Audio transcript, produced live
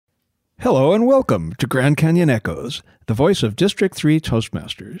Hello and welcome to Grand Canyon Echoes, the voice of District 3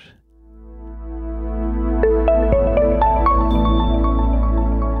 Toastmasters.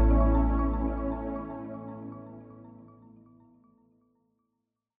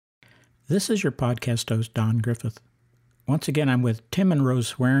 This is your podcast host, Don Griffith. Once again, I'm with Tim and Rose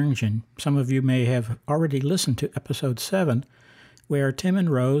Swearingen. Some of you may have already listened to episode 7, where Tim and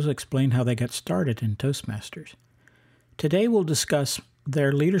Rose explain how they got started in Toastmasters. Today we'll discuss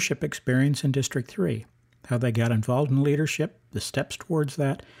their leadership experience in District 3, how they got involved in leadership, the steps towards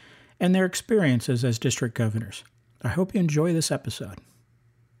that, and their experiences as district governors. I hope you enjoy this episode.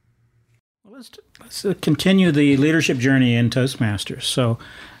 Well, let's continue the leadership journey in Toastmasters. So,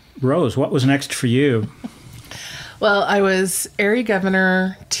 Rose, what was next for you? Well, I was area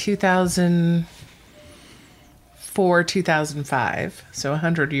governor 2004, 2005, so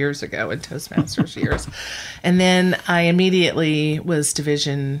 100 years ago in Toastmasters years. And then I immediately was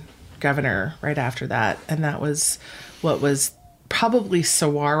division governor right after that. And that was what was probably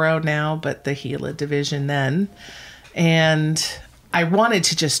Saguaro now, but the Gila division then. And I wanted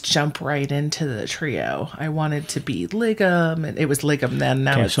to just jump right into the trio. I wanted to be Ligum, and it was Ligum then.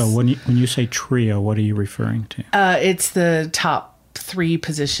 Now so when you say trio, what are you referring to? It's the top 3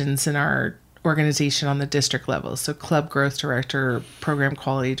 positions in our organization on the district level. So club growth director, program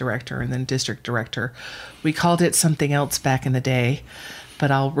quality director, and then district director. We called it something else back in the day,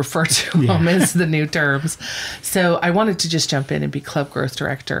 but I'll refer to them as the new terms. So I wanted to just jump in and be club growth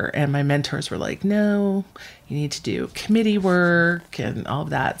director. And my mentors were like, no, you need to do committee work and all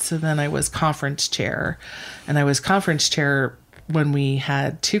of that. So then I was conference chair. And I was conference chair when we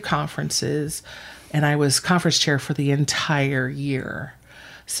had 2 conferences. And I was conference chair for the entire year.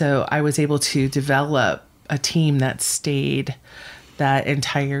 So I was able to develop a team that stayed that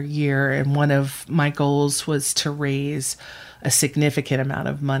entire year. And one of my goals was to raise a significant amount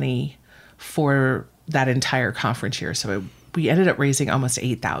of money for that entire conference year. So we ended up raising almost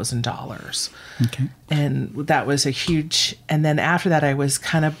 $8,000. Okay. And that was a huge, and then after that I was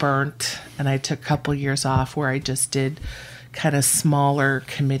kind of burnt, and I took a couple years off where I just did kind of smaller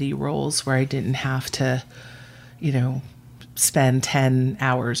committee roles where I didn't have to, spend 10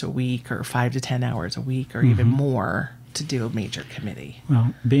 hours a week or 5 to 10 hours a week or even more to do a major committee.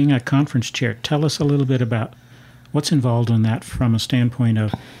 Well, being a conference chair, tell us a little bit about what's involved in that from a standpoint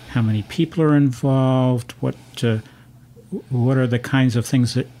of how many people are involved, what are the kinds of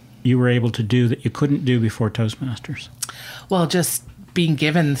things that you were able to do that you couldn't do before Toastmasters? Well, just being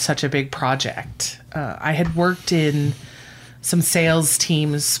given such a big project. I had worked in some sales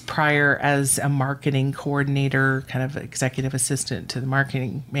teams prior as a marketing coordinator, kind of executive assistant to the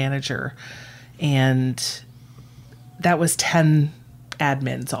marketing manager. And that was 10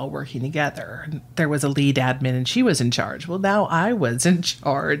 admins all working together. There was a lead admin and she was in charge. Well, now I was in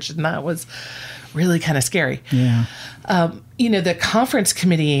charge, and that was really kind of scary. Yeah. The conference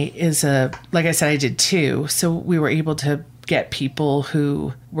committee is like I said, I did 2. So we were able to get people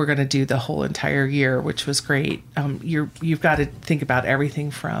who were going to do the whole entire year, which was great. You've got to think about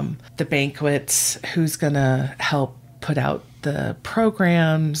everything from the banquets, who's going to help put out the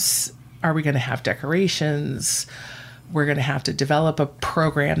programs, are we going to have decorations, we're going to have to develop a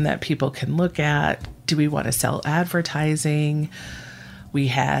program that people can look at, do we want to sell advertising, we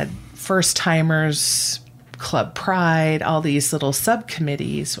had first-timers, Club Pride, all these little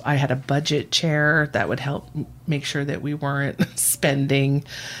subcommittees. I had a budget chair that would help make sure that we weren't spending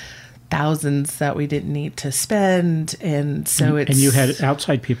thousands that we didn't need to spend. And so And you had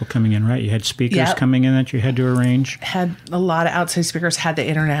outside people coming in, right? You had speakers coming in that you had to arrange? Had a lot of outside speakers, had the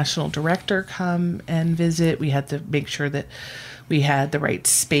international director come and visit. We had to make sure that we had the right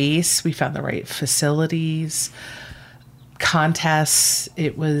space. We found the right facilities, contests.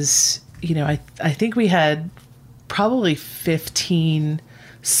 It was... I think we had probably 15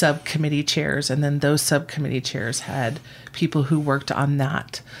 subcommittee chairs, and then those subcommittee chairs had people who worked on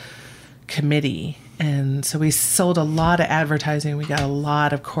that committee. And so we sold a lot of advertising. We got a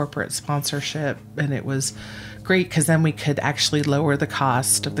lot of corporate sponsorship, and it was great because then we could actually lower the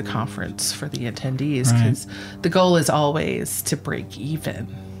cost of the conference for the attendees, because the goal is always to break even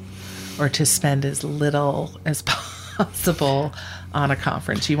or to spend as little as possible on a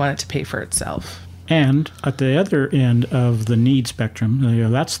conference. You want it to pay for itself. And at the other end of the need spectrum,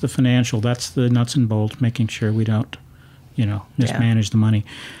 that's the financial, that's the nuts and bolts, making sure we don't, mismanage the money.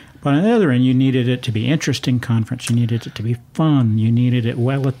 But on the other end, you needed it to be interesting conference. You needed it to be fun. You needed it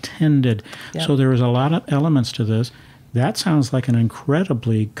well attended. Yep. So there was a lot of elements to this. That sounds like an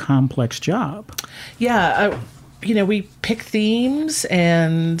incredibly complex job. Yeah. We pick themes,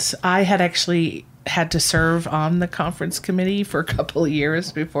 and I had actually had to serve on the conference committee for a couple of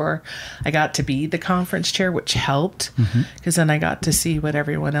years before I got to be the conference chair, which helped because then I got to see what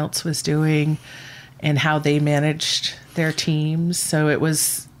everyone else was doing and how they managed their teams. So it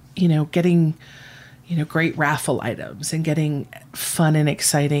was, getting, great raffle items and getting fun and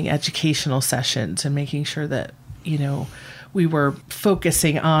exciting educational sessions and making sure that, we were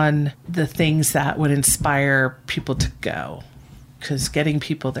focusing on the things that would inspire people to go. Because getting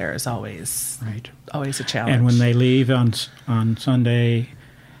people there is always a challenge. And when they leave on Sunday,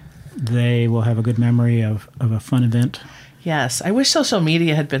 they will have a good memory of a fun event. Yes. I wish social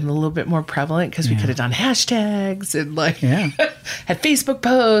media had been a little bit more prevalent because we could have done hashtags and had Facebook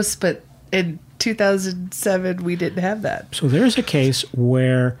posts. But in 2007, we didn't have that. So there's a case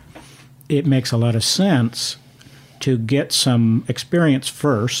where it makes a lot of sense to get some experience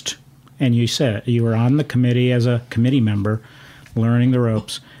first. And you said it, you were on the committee as a committee member, learning the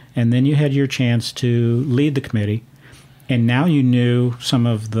ropes, and then you had your chance to lead the committee, and now you knew some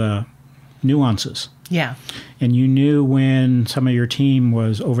of the nuances. Yeah. And you knew when some of your team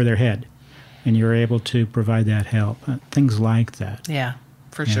was over their head, and you were able to provide that help. Things like that. Yeah,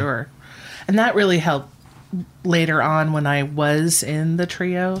 for sure. And that really helped later on when I was in the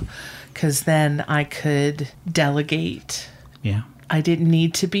trio, because then I could delegate. Yeah. I didn't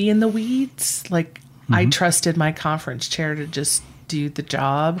need to be in the weeds. I trusted my conference chair to just do the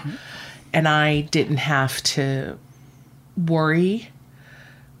job, and I didn't have to worry.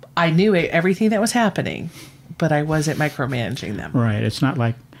 I knew everything that was happening, but I wasn't micromanaging them. Right. It's not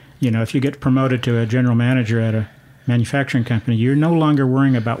like, if you get promoted to a general manager at a manufacturing company, you're no longer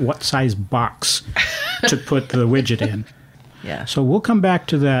worrying about what size box to put the widget in. Yeah. So we'll come back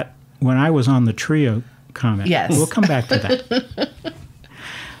to that when I was on the trio comment. Yes. We'll come back to that.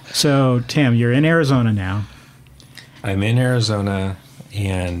 So, Tim, you're in Arizona now. I'm in Arizona,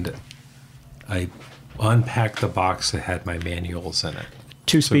 and I unpacked the box that had my manuals in it.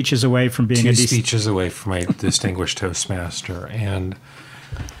 Two speeches away from being Two speeches away from my distinguished Toastmaster. And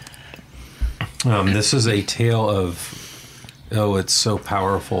this is a tale of, it's so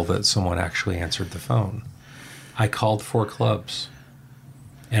powerful that someone actually answered the phone. I called 4 clubs.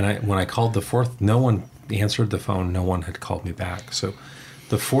 And when I called the 4th, no one answered the phone. No one had called me back. So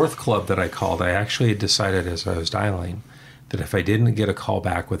the 4th club that I called, I actually had decided as I was dialing that if I didn't get a call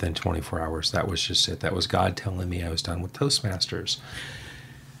back within 24 hours, that was just it. That was God telling me I was done with Toastmasters.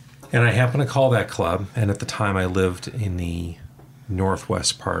 And I happened to call that club, and at the time I lived in the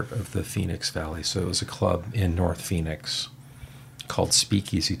northwest part of the Phoenix Valley. So it was a club in North Phoenix called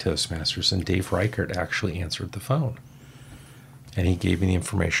Speakeasy Toastmasters, and Dave Reichert actually answered the phone. And he gave me the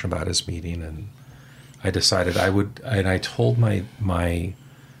information about his meeting, and I decided I told my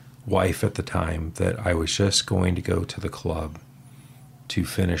wife at the time that I was just going to go to the club to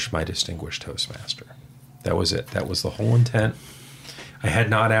finish my distinguished Toastmaster. That was it. That was the whole intent. I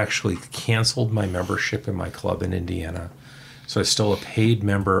had not actually canceled my membership in my club in Indiana, so I was still a paid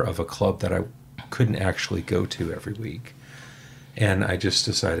member of a club that I couldn't actually go to every week. And I just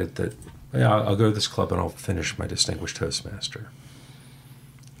decided that, I'll go to this club and I'll finish my distinguished Toastmaster.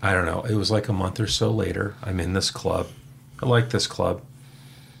 I don't know. It was like a month or so later. I'm in this club. I like this club.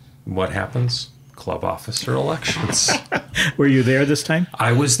 What happens? Club officer elections. Were you there this time?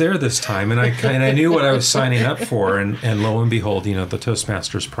 I was there this time, and I knew what I was signing up for. And lo and behold, the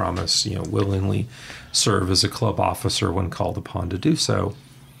Toastmasters promise, willingly serve as a club officer when called upon to do so.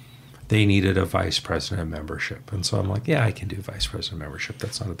 They needed a vice president membership, and so I'm like, yeah, I can do vice president membership.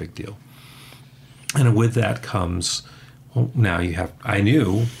 That's not a big deal. And with that comes, now I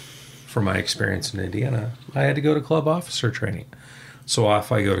knew from my experience in Indiana, I had to go to club officer training. So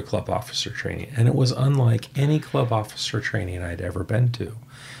off I go to club officer training. And it was unlike any club officer training I'd ever been to.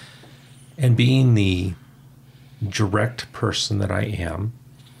 And being the direct person that I am,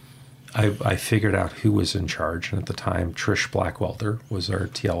 I figured out who was in charge. And at the time, Trish Blackwelder was our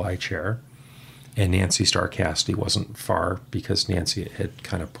TLI chair. And Nancy Starr Cassidy wasn't far because Nancy had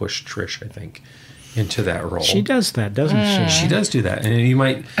kind of pushed Trish, I think, into that role. She does that, doesn't she? She does do that.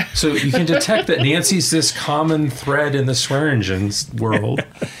 And so you can detect that Nancy's this common thread in the Swearingen world.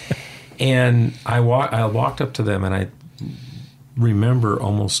 And I walked up to them, and I remember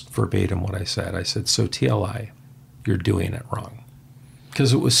almost verbatim what I said. I said, so TLI, you're doing it wrong.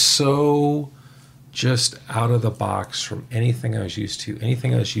 Because it was so just out of the box from anything I was used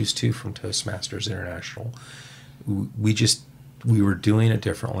to from Toastmasters International. We were doing it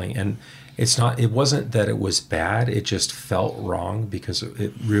differently. And it wasn't that it was bad, it just felt wrong because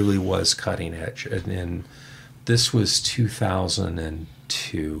it really was cutting edge. And this was 2001,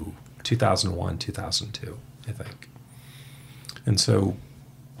 2002, I think. And so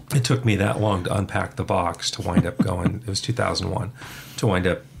it took me that long to unpack the box to wind up going, it was 2001, to wind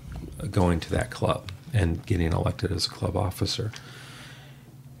up going to that club and getting elected as a club officer.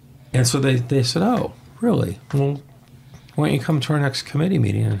 And so they said, oh, really? Well, why don't you come to our next committee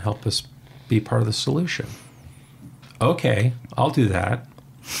meeting and help us be part of the solution? Okay, I'll do that.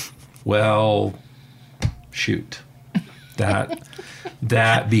 Well, shoot.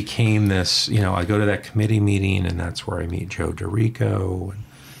 That became this, I go to that committee meeting, and that's where I meet Joe DeRico. And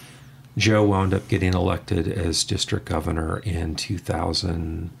Joe wound up getting elected as district governor in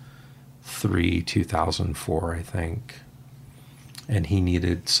 2003, 2004, I think. And he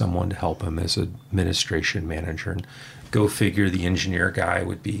needed someone to help him as administration manager. And go figure, the engineer guy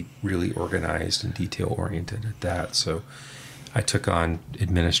would be really organized and detail-oriented at that. So I took on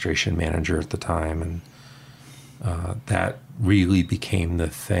administration manager at the time, and that really became the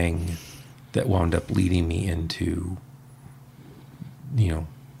thing that wound up leading me into,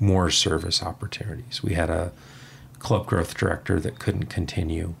 more service opportunities. We had a club growth director that couldn't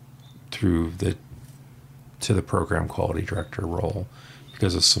continue to the program quality director role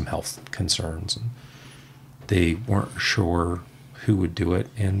because of some health concerns, and they weren't sure who would do it.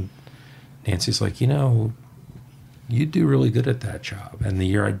 And Nancy's like, you do really good at that job. And the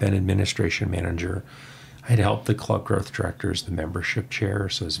year I'd been administration manager, I'd helped the club growth directors, the membership chair,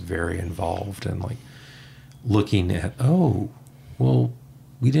 so I was very involved in looking at,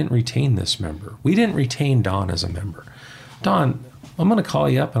 we didn't retain this member. We didn't retain Don as a member. Don, I'm going to call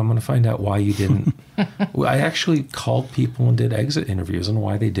you up and I'm going to find out why you didn't. I actually called people and did exit interviews on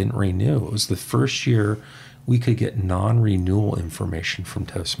why they didn't renew. It was the first year we could get non-renewal information from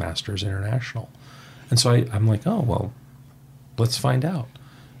Toastmasters International. And so I'm like, let's find out.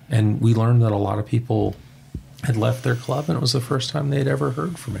 And we learned that a lot of people had left their club, and it was the first time they had ever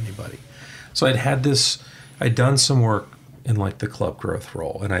heard from anybody. So I'd done some work in the club growth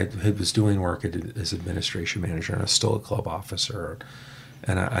role, and I was doing work as administration manager, and I was still a club officer.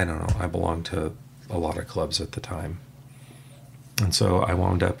 And I don't know, I belonged to a lot of clubs at the time. And so I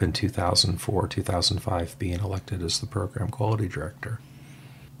wound up in 2004, 2005 being elected as the program quality director.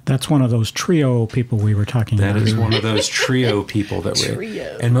 That's one of those trio people we were talking about. That is one of those trio people that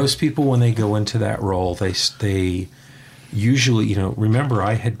and most people, when they go into that role, they usually, remember,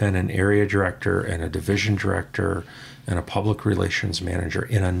 I had been an area director and a division director and a public relations manager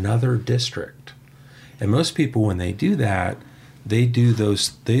in another district. And most people, when they do that, they do those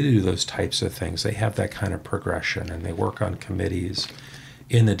types of things. They have that kind of progression, and they work on committees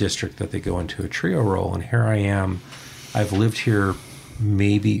in the district that they go into a trio role. And here I am. I've lived here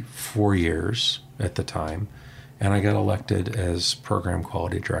maybe 4 years at the time, and I got elected as program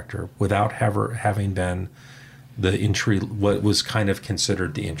quality director without having been what was kind of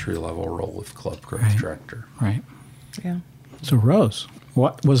considered the entry-level role of club growth director. Right. Yeah. So, Rose,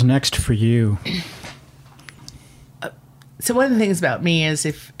 what was next for you? So one of the things about me is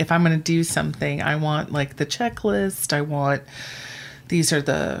if I'm going to do something, I want the checklist. I want, these are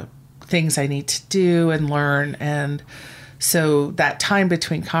the things I need to do and learn. And so that time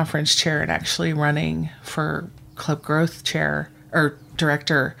between conference chair and actually running for club growth chair or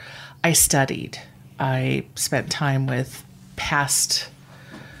director, I studied. I spent time with past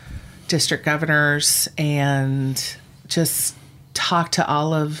district governors and just talked to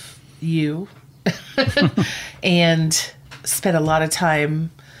all of you and spent a lot of time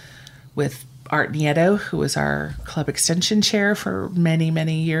with Art Nieto, who was our club extension chair for many,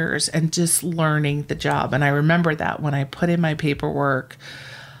 many years, and just learning the job. And I remember that when I put in my paperwork,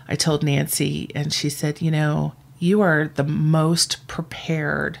 I told Nancy, and she said, you are the most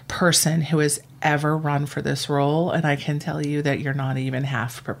prepared person who has ever run for this role, and I can tell you that you're not even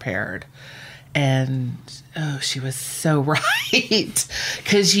half prepared. And she was so right,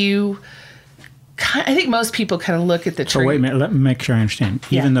 because I think most people kind of look at the tree. So wait a minute, let me make sure I understand.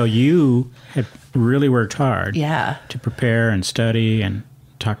 Yeah. Even though you had really worked hard to prepare and study and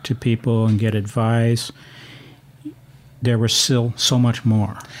talk to people and get advice, there was still so much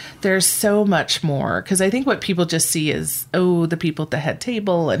more. There's so much more, because I think what people just see is, the people at the head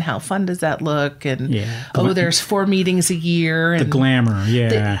table and how fun does that look, and there's 4 meetings a year, and the glamour,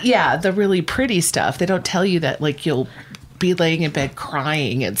 the really pretty stuff. They don't tell you that you'll be laying in bed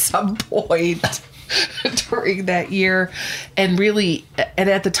crying at some point during that year. And really, and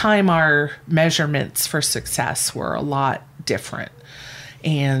at the time, our measurements for success were a lot different.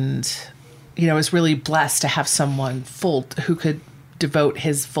 And I was really blessed to have someone who could devote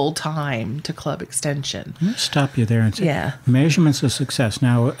his full time to club extension. Let me stop you there and say, measurements of success.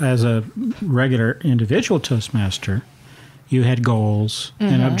 Now, as a regular individual Toastmaster, you had goals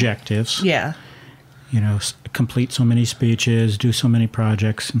and objectives. Yeah. complete so many speeches, do so many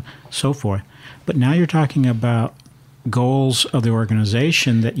projects, and so forth. But now you're talking about goals of the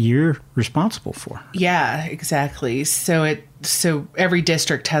organization that you're responsible for. Yeah, exactly. So every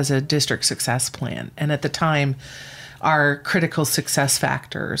district has a district success plan. And at the time, our critical success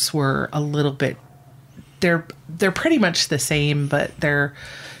factors were a little bit, they're pretty much the same, but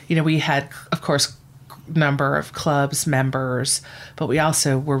we had, of course, number of clubs, members, but we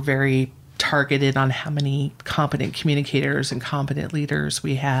also were very targeted on how many competent communicators and competent leaders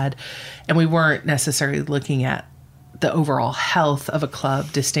we had. And we weren't necessarily looking at the overall health of a club.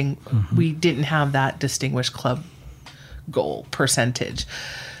 We didn't have that distinguished club goal percentage.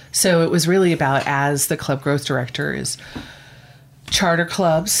 So it was really about, as the club growth director, is charter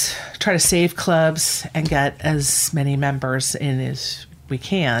clubs, try to save clubs and get as many members in as we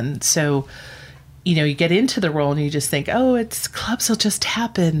can. So, you get into the role and you just think, it's clubs will just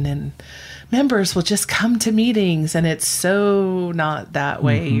happen and members will just come to meetings. And it's so not that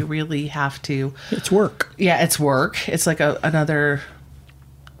way. You really have to. It's work. Yeah, it's work. It's like another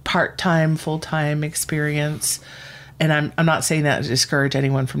part-time, full-time experience. And I'm not saying that to discourage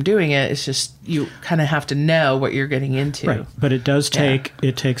anyone from doing it. It's just you kind of have to know what you're getting into. Right. But it does take,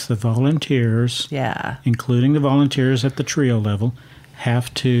 it takes the volunteers, including the volunteers at the trio level,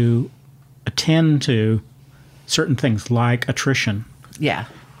 have to attend to certain things like attrition. Yeah.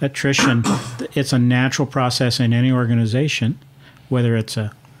 Attrition, it's a natural process in any organization, whether it's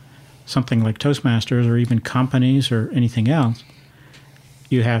something like Toastmasters or even companies or anything else.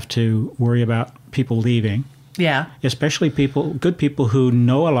 You have to worry about people leaving. Yeah. Especially good people who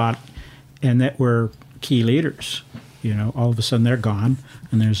know a lot and that were key leaders. All of a sudden they're gone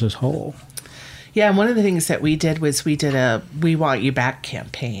and there's this hole. Yeah, and one of the things that we did was we did a We Want You Back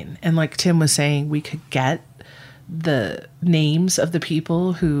campaign. And like Tim was saying, we could get the names of the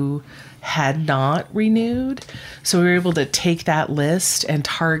people who had not renewed. So we were able to take that list and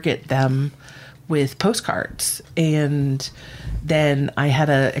target them with postcards. And then I had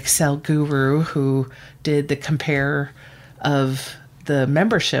an Excel guru who did the compare of the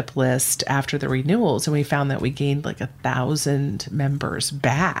membership list after the renewals, and we found that we gained like 1,000 members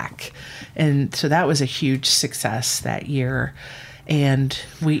back. And so that was a huge success that year. And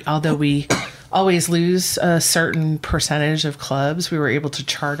although we always lose a certain percentage of clubs, we were able to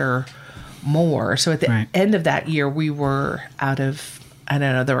charter more. So at the end of that year, we were out of, I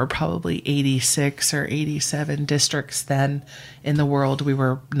don't know, there were probably 86 or 87 districts then in the world. We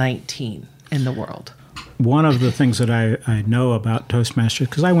were 19 in the world. One of the things that I know about Toastmasters,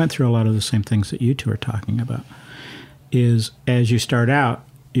 because I went through a lot of the same things that you two are talking about, is as you start out,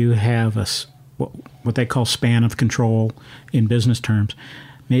 you have what they call span of control in business terms.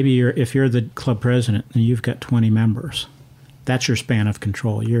 Maybe if you're the club president and you've got 20 members, that's your span of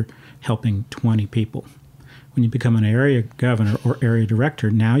control. You're helping 20 people. When you become an area governor or area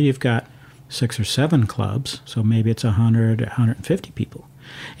director, now you've got 6 or 7 clubs, so maybe it's 100, 150 people.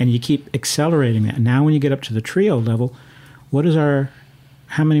 And you keep accelerating that. Now when you get up to the trio level,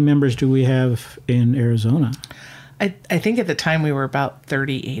 how many members do we have in Arizona? I think at the time we were about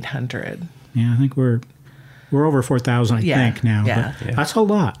 3,800. Yeah, I think we're over 4,000, I think, now. Yeah. But that's a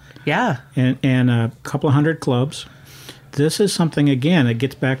lot. Yeah. And a couple of hundred clubs. This is something, again, it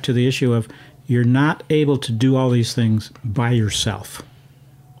gets back to the issue of you're not able to do all these things by yourself.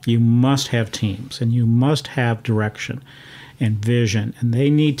 You must have teams, and you must have direction and vision, and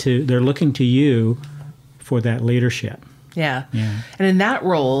they're looking to you for that leadership. Yeah. And in that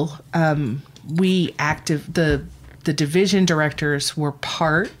role, the division directors were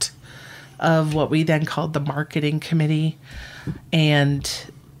part of what we then called the marketing committee,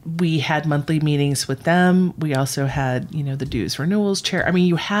 and we had monthly meetings with them. We also had, the dues renewals chair. I mean,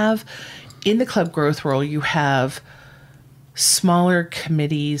 you have in the club growth role, you have smaller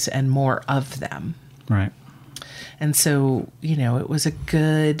committees and more of them. Right. And so, it was a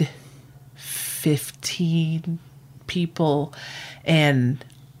good 15 people. And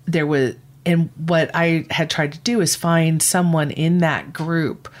what I had tried to do is find someone in that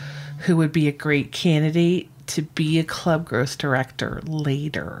group who would be a great candidate to be a club growth director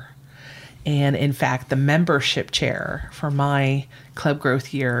later. And in fact, the membership chair for my club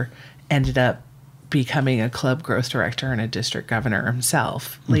growth year ended up becoming a club growth director and a district governor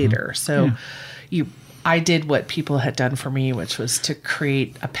himself later. So I did what people had done for me, which was to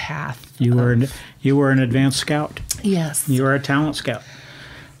create a path. You were an advanced scout. Yes. You were a talent scout.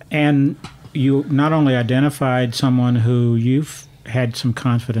 And you not only identified someone who you've had some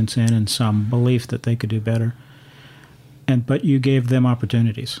confidence in and some belief that they could do better, but you gave them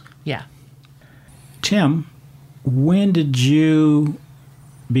opportunities. Yeah. Tim, when did you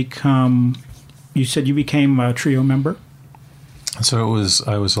become you said you became a TRIO member? So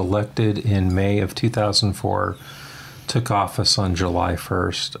I was elected in May of 2004, took office on July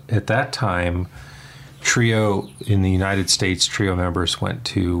 1st. At that time, TRIO in the United States, TRIO members went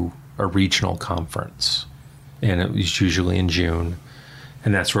to a regional conference, and it was usually in June,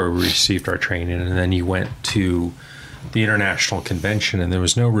 and that's where we received our training. And then you went to the international convention, and there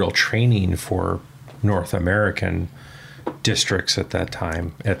was no real training for North American districts at that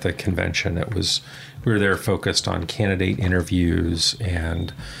time at the convention. We were there focused on candidate interviews,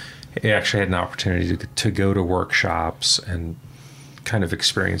 and I actually had an opportunity to go to workshops and kind of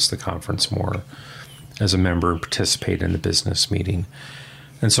experience the conference more as a member and participate in the business meeting.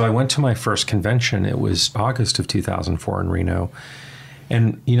 And so I went to my first convention. It was August of 2004 in Reno.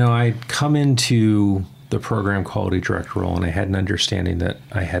 And, I'd come into the program quality director role, and I had an understanding that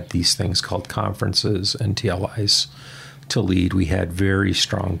I had these things called conferences and TLIs to lead. We had very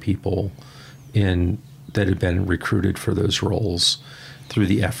strong people that had been recruited for those roles through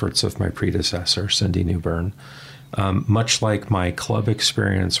the efforts of my predecessor, Cindy Newbern. Much like my club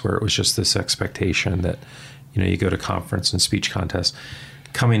experience, where it was just this expectation that, you go to conference and speech contests.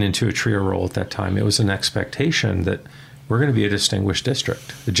 Coming into a TRIO role at that time, it was an expectation that we're going to be a distinguished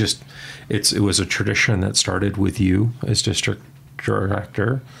district. It was a tradition that started with you as district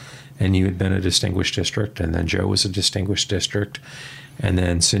director, and you had been a distinguished district, and then Joe was a distinguished district, and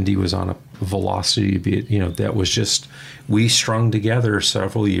then Cindy was on a velocity to be, that was just, we strung together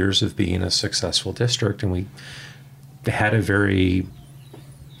several years of being a successful district, and we had a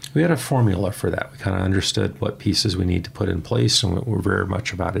formula for that. We kind of understood what pieces we need to put in place, and we're very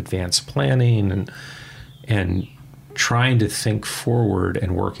much about advanced planning and trying to think forward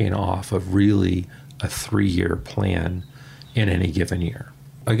and working off of really a 3-year plan in any given year.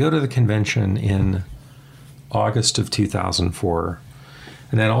 I go to the convention in August of 2004,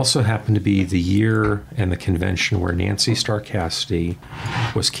 and that also happened to be the year and the convention where Nancy Starr Cassidy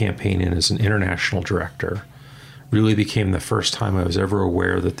was campaigning as an international director. Really became the first time I was ever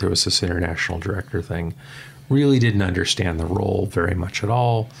aware that there was this international director thing. Really didn't understand the role very much at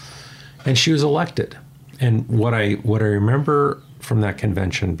all. And she was elected. And what I remember from that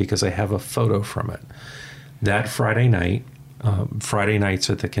convention, because I have a photo from it, that Friday night, Friday nights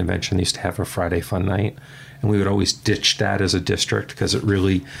at the convention, they used to have a Friday fun night, and we would always ditch that as a district because it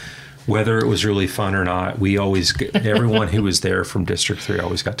really, whether it was really fun or not, everyone who was there from District 3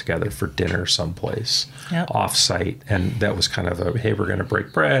 always got together for dinner someplace, off-site, and that was kind of hey, we're going to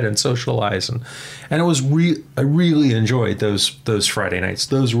break bread and socialize, and it was I really enjoyed those Friday nights.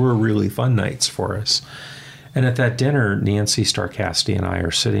 Those were really fun nights for us. And at that dinner, Nancy Starr Cassidy and I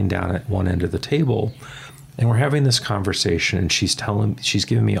are sitting down at one end of the table, and we're having this conversation, and she's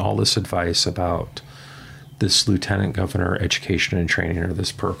giving me all this advice about this lieutenant governor education and training, or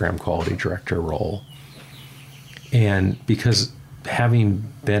this program quality director role. And because having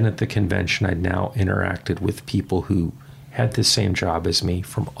been at the convention, I'd now interacted with people who had the same job as me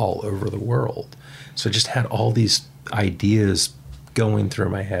from all over the world. So I just had all these ideas going through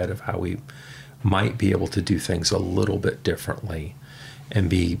my head of how we might be able to do things a little bit differently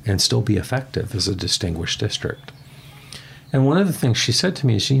and still be effective as a distinguished district. And one of the things she said to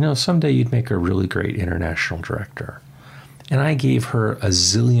me is, someday you'd make a really great international director. And I gave her a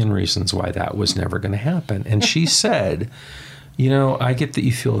zillion reasons why that was never going to happen. And she said, I get that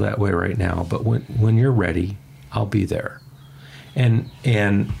you feel that way right now, but when you're ready, I'll be there.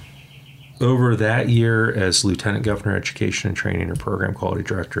 And over that year as Lieutenant Governor Education and Training or Program Quality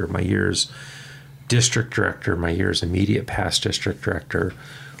Director, my years district director, my years immediate past district director,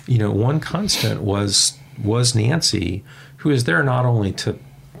 one constant was Nancy, who is there not only to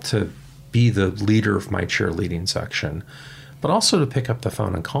be the leader of my cheerleading section, but also to pick up the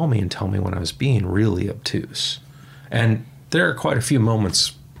phone and call me and tell me when I was being really obtuse. And there are quite a few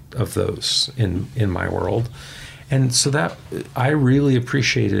moments of those in my world. And so that I really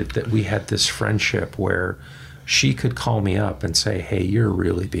appreciated that we had this friendship where she could call me up and say, hey, you're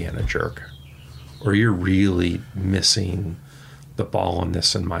really being a jerk, or you're really missing the ball on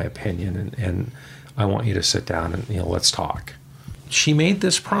this, in my opinion, and I want you to sit down and let's talk. She made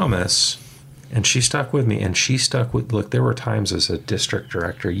this promise, and she stuck with me, and she stuck with. Look, there were times as a district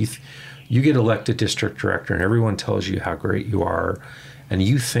director, you get elected district director, and everyone tells you how great you are, and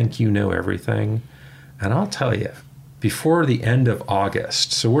you think you know everything. And I'll tell you, before the end of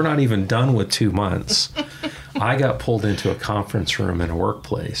August, so we're not even done with 2 months, I got pulled into a conference room in a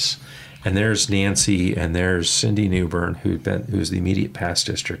workplace. And there's Nancy, and there's Cindy Newbern, who's the immediate past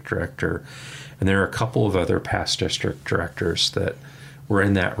district director. And there are a couple of other past district directors that were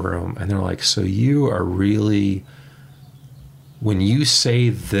in that room. And they're like, so you are really when you say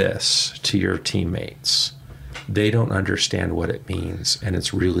this to your teammates, they don't understand what it means, and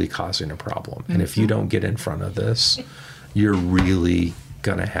it's really causing a problem. And if you don't get in front of this, you're really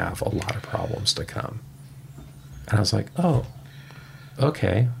going to have a lot of problems to come. And I was like, oh,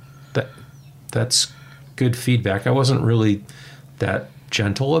 okay, that's good feedback. I wasn't really that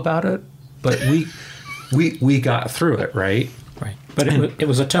gentle about it, but we got through it, right? Right. But it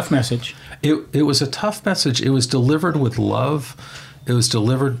was a tough message. It was a tough message. It was delivered with love. It was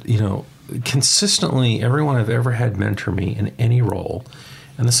delivered, consistently. Everyone I've ever had mentor me in any role,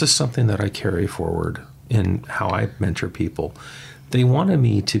 and this is something that I carry forward in how I mentor people. They wanted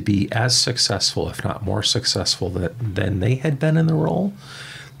me to be as successful, if not more successful, than they had been in the role.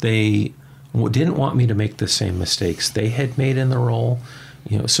 They didn't want me to make the same mistakes they had made in the role.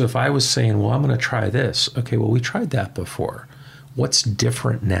 So if I was saying, well, I'm going to try this. Okay, well, we tried that before. What's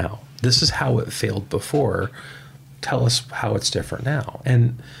different now? This is how it failed before. Tell us how it's different now.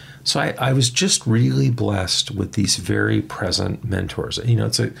 And so I was just really blessed with these very present mentors.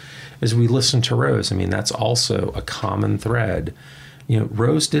 As we listen to Rose, that's also a common thread.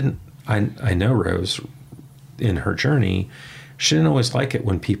 Rose didn't, I know Rose in her journey, she didn't always like it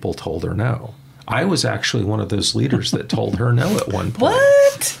when people told her no. I was actually one of those leaders that told her no at one point.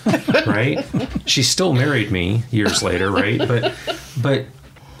 What? Right? She still married me years later, right? But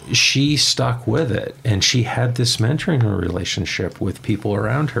she stuck with it, and she had this mentoring relationship with people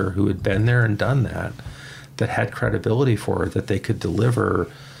around her who had been there and done that had credibility for her, that they could deliver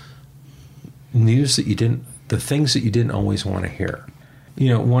news that the things that you didn't always want to hear.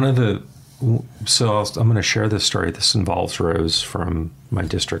 So I'm going to share this story. This involves Rose from my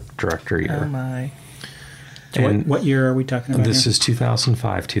district director year. Oh my. So what year are we talking about? This here? is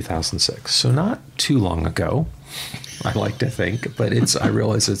 2005, 2006. So not too long ago, I like to think, but I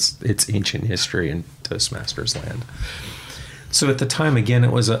realize it's ancient history in Toastmasters land. So at the time, again,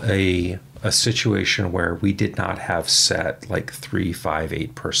 it was a situation where we did not have set like 3, 5,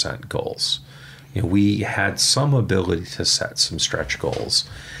 8% goals. We had some ability to set some stretch goals.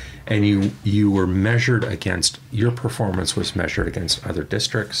 And you were measured against, your performance was measured against other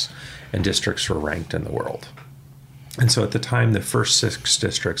districts, and districts were ranked in the world. And so at the time, the first 6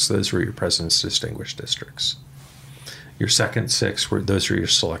 districts, those were your President's Distinguished Districts. Your second 6 those were your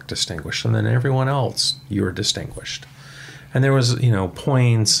Select Distinguished. And then everyone else, you were distinguished. And there was,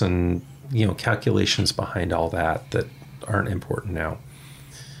 points and, calculations behind all that aren't important now.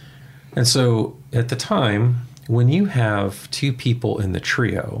 And so at the time, when you have 2 people in the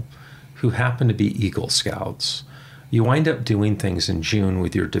trio who happen to be Eagle Scouts, you wind up doing things in June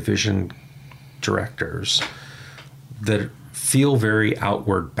with your division directors that feel very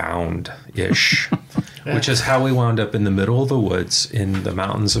outward bound-ish, which is how we wound up in the middle of the woods in the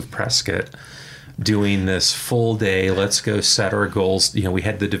mountains of Prescott doing this full day, let's go set our goals. We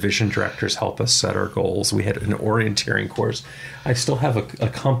had the division directors help us set our goals. We had an orienteering course. I still have a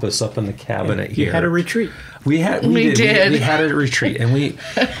compass up in the cabinet here. You had a retreat. We did. We had a retreat, and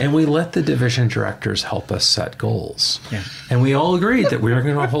we let the division directors help us set goals. Yeah. And we all agreed that we were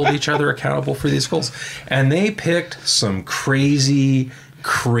going to hold each other accountable for these goals. And they picked some crazy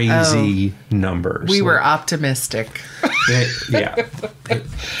numbers. We were optimistic.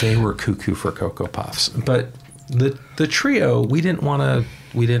 They were cuckoo for Cocoa Puffs. But the trio, we didn't want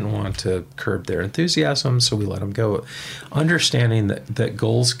to curb their enthusiasm, so we let them go. Understanding that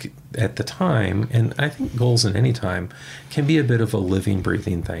goals at the time, and I think goals in any time, can be a bit of a living,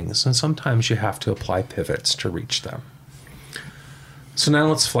 breathing things, and sometimes you have to apply pivots to reach them. So now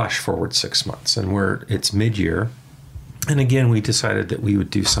let's flash forward 6 months, and it's mid-year. And again, we decided that we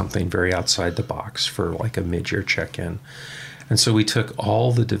would do something very outside the box for like a mid-year check-in. And so we took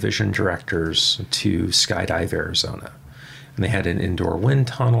all the division directors to Skydive Arizona. And they had an indoor wind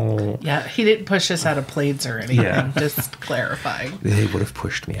tunnel. Yeah, he didn't push us out of planes or anything, just clarifying. They would have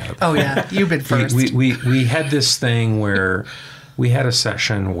pushed me out of Oh, yeah, you've been first. We had this thing where we had a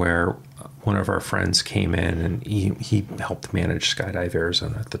session where one of our friends came in, and he helped manage Skydive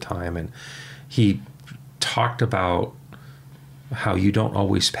Arizona at the time. And he talked about how you don't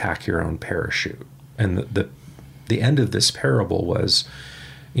always pack your own parachute. And the end of this parable was,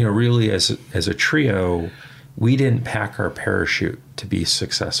 really as a trio, we didn't pack our parachute to be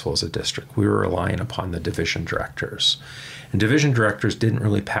successful as a district. We were relying upon the division directors. And division directors didn't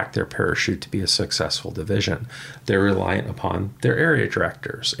really pack their parachute to be a successful division. They're reliant upon their area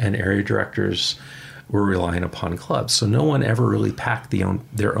directors, and area directors were relying upon clubs. So no one ever really packed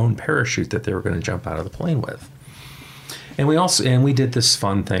their own parachute that they were going to jump out of the plane with. And we did this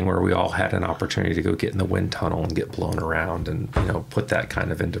fun thing where we all had an opportunity to go get in the wind tunnel and get blown around and, put that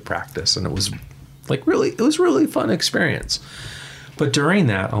kind of into practice. And it was Like really, it was really fun experience. But during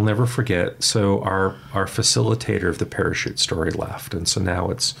that, I'll never forget. So our facilitator of the parachute story left, and so now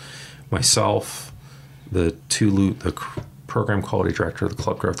it's myself, the program quality director, the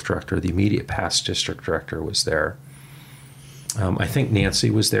club growth director, the immediate past district director was there. I think Nancy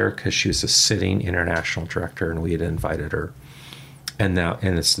was there because she was a sitting international director, and we had invited her. And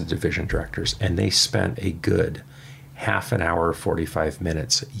it's the division directors, and they spent a good half an hour, 45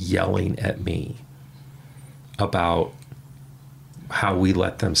 minutes yelling at me about how we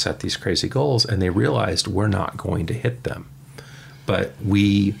let them set these crazy goals, and they realized we're not going to hit them. But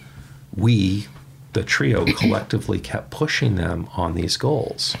we, the trio, collectively kept pushing them on these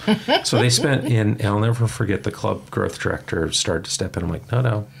goals. So they spent and I'll never forget, the club growth director started to step in. I'm like,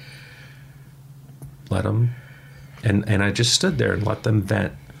 no, let them. And I just stood there and let them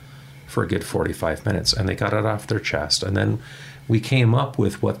vent for a good 45 minutes, and they got it off their chest. And then we came up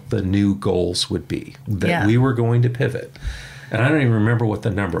with what the new goals would be, that we were going to pivot. And I don't even remember what the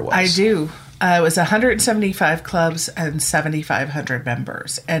number was. I do. It was 175 clubs and 7,500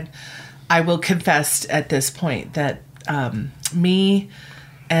 members. And I will confess at this point that me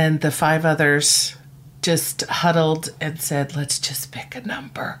and the 5 others just huddled and said, let's just pick a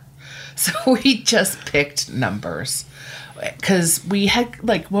number. So we just picked numbers. Because we had,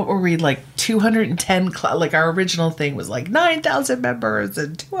 like, what were we, like 210 like our original thing was like 9,000 members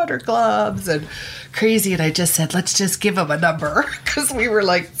and 200 clubs and crazy. And I just said, let's just give them a number, because we were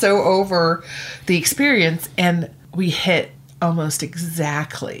like so over the experience. And we hit almost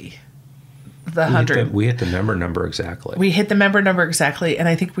exactly the 100. We hit the member number exactly. We hit the member number exactly. And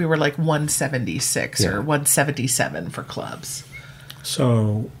I think we were like 176 or 177 for clubs.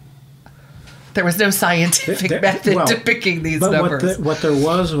 So there was no scientific method to picking these numbers. What there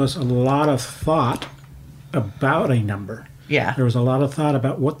was a lot of thought about a number. Yeah. There was a lot of thought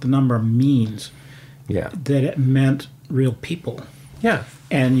about what the number means. Yeah. That it meant real people. Yeah.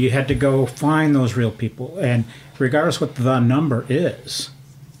 And you had to go find those real people. And regardless what the number is,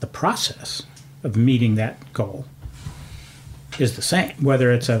 the process of meeting that goal is the same.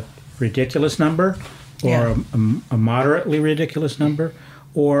 Whether it's a ridiculous number or a moderately ridiculous number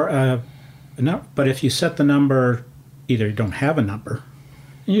or no, but if you set the number, either you don't have a number,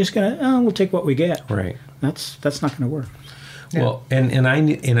 and you're just gonna, we'll take what we get. Right. That's not going to work. Well,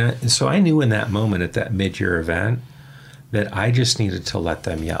 so I knew in that moment at that mid-year event that I just needed to let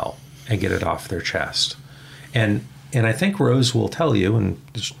them yell and get it off their chest, and I think Rose will tell you, and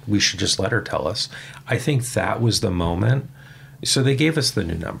we should just let her tell us. I think that was the moment. So they gave us the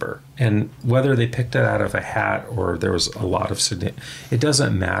new number, and whether they picked it out of a hat or there was a lot of, it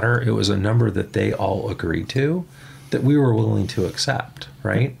doesn't matter. It was a number that they all agreed to, that we were willing to accept,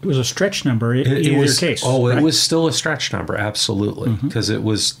 right? It was a stretch number in either case. Oh, right? It was still a stretch number, absolutely, because it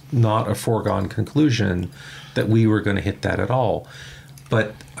was not a foregone conclusion that we were going to hit that at all.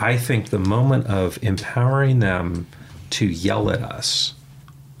 But I think the moment of empowering them to yell at us,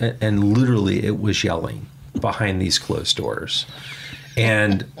 and literally it was yelling behind these closed doors,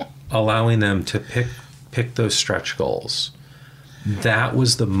 and allowing them to pick those stretch goals, that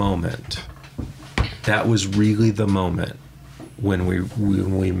was the moment. That was really the moment when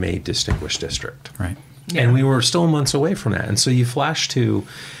we made Distinguished District. Right. Yeah. And we were still months away from that. And so you flash to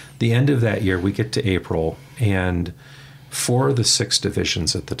the end of that year, we get to April, and 4 of the 6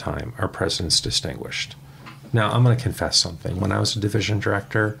 divisions at the time are President's Distinguished. Now, I'm going to confess something. When I was a division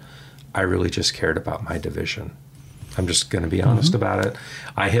director, I really just cared about my division. I'm just going to be honest about it.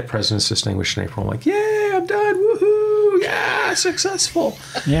 I hit President's Distinguished in April. I'm like, yay, I'm done. Woohoo. Yeah, successful.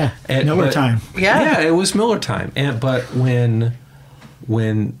 Yeah, Miller time. Yeah, it was Miller time. But when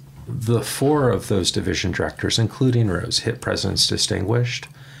the 4 of those division directors, including Rose, hit President's Distinguished,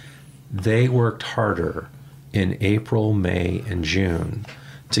 they worked harder in April, May, and June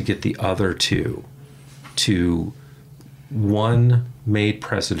to get the other 2 to, one, made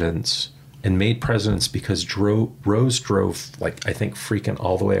presidents, and made presidents because Rose drove, like, I think freaking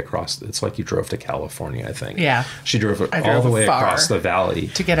all the way across. It's like you drove to California, I think. Yeah. She drove all the way across the valley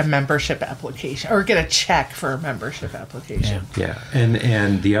to get a membership application or get a check for a membership application. Yeah.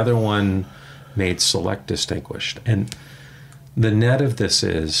 And the other one made Select Distinguished. And the net of this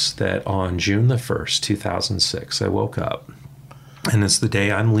is that on June the 1st, 2006, I woke up, and it's the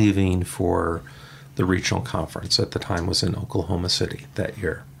day I'm leaving for the regional conference. At the time was in Oklahoma City that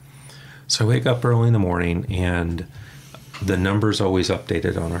year. So I wake up early in the morning, and the number's always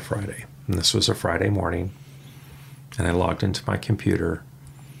updated on a Friday. And this was a Friday morning, and I logged into my computer,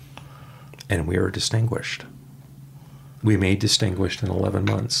 and we were distinguished. We made Distinguished in 11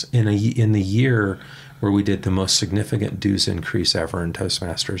 months. In the year where we did the most significant dues increase ever in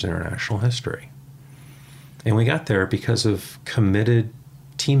Toastmasters International history. And we got there because of committed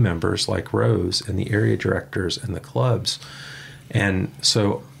team members like Rose and the area directors and the clubs. And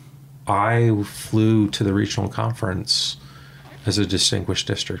so I flew to the regional conference as a distinguished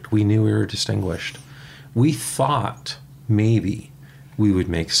district. We knew we were distinguished. We thought maybe we would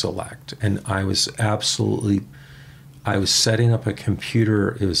make select. And I was setting up a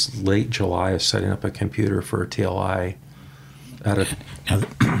computer. It was late July. I was setting up a computer for a TLI.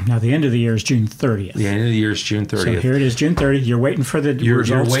 Now, the end of the year is June 30th. The end of the year is June 30th. So here it is, June 30th. You're waiting for the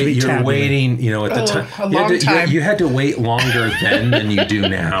results to be tabulated. You're waiting, at the time. A long time. You had to wait longer then than you do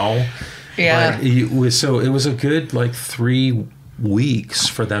now. Yeah. But it was a good 3 weeks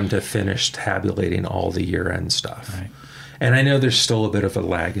for them to finish tabulating all the year-end stuff. Right. And I know there's still a bit of a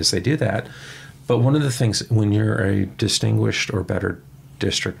lag as they do that. But one of the things, when you're a distinguished or better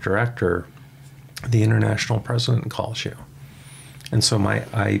district director, the international president calls you. And so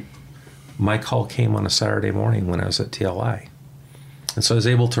my call came on a Saturday morning when I was at TLI. And so I was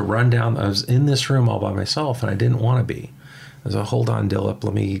able to run down. I was in this room all by myself, and I didn't want to be. I was like, hold on, Dilip,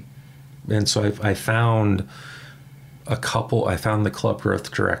 let me. And so I found a couple. I found the club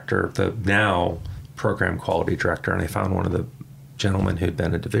growth director, the now program quality director, and I found one of the gentlemen who'd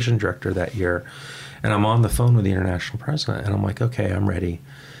been a division director that year. And I'm on the phone with the international president, and I'm like, okay, I'm ready.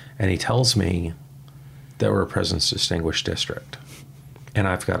 And he tells me that we're a President's Distinguished District. And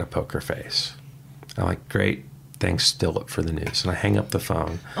I've got a poker face. I'm like, great, thanks, Dilip, for the news. And I hang up the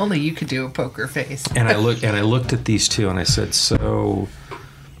phone. Only you could do a poker face. And I looked at these two, and I said, so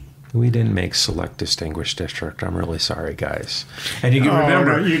we didn't make select distinguished district. I'm really sorry, guys. And you can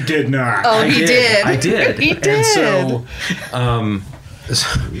remember. No, you did not. Oh, he did. I did. He did. And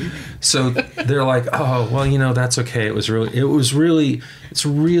so they're like, oh, well, that's okay. It was really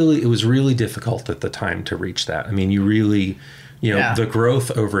difficult at the time to reach that. I mean, you really, the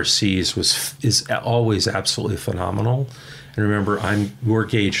growth overseas is always absolutely phenomenal. And remember, we're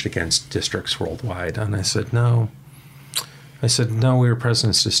gauged against districts worldwide. And I said, no, we were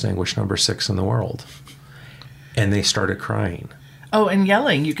President's Distinguished number 6 in the world. And they started crying. Oh, and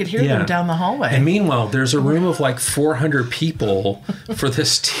yelling. You could hear them down the hallway. And meanwhile, there's a room of 400 people for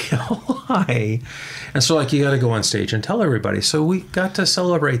this TLI. And so you got to go on stage and tell everybody. So we got to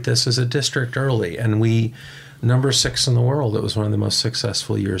celebrate this as a district early. And number 6 in the world. It was one of the most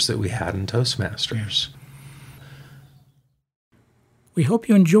successful years that we had in Toastmasters. We hope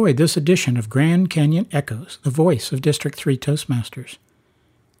you enjoyed this edition of Grand Canyon Echoes, the voice of District 3 Toastmasters.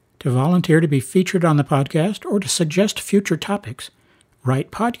 To volunteer to be featured on the podcast or to suggest future topics,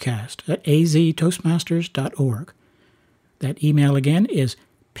 write podcast@aztoastmasters.org. That email again is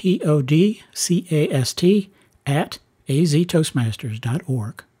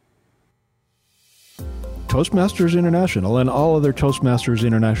podcast@aztoastmasters.org. Toastmasters International and all other Toastmasters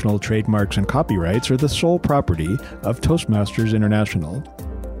International trademarks and copyrights are the sole property of Toastmasters International.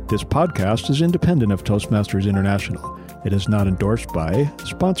 This podcast is independent of Toastmasters International. It is not endorsed by,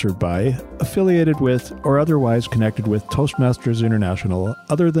 sponsored by, affiliated with, or otherwise connected with Toastmasters International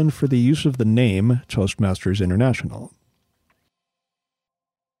other than for the use of the name Toastmasters International.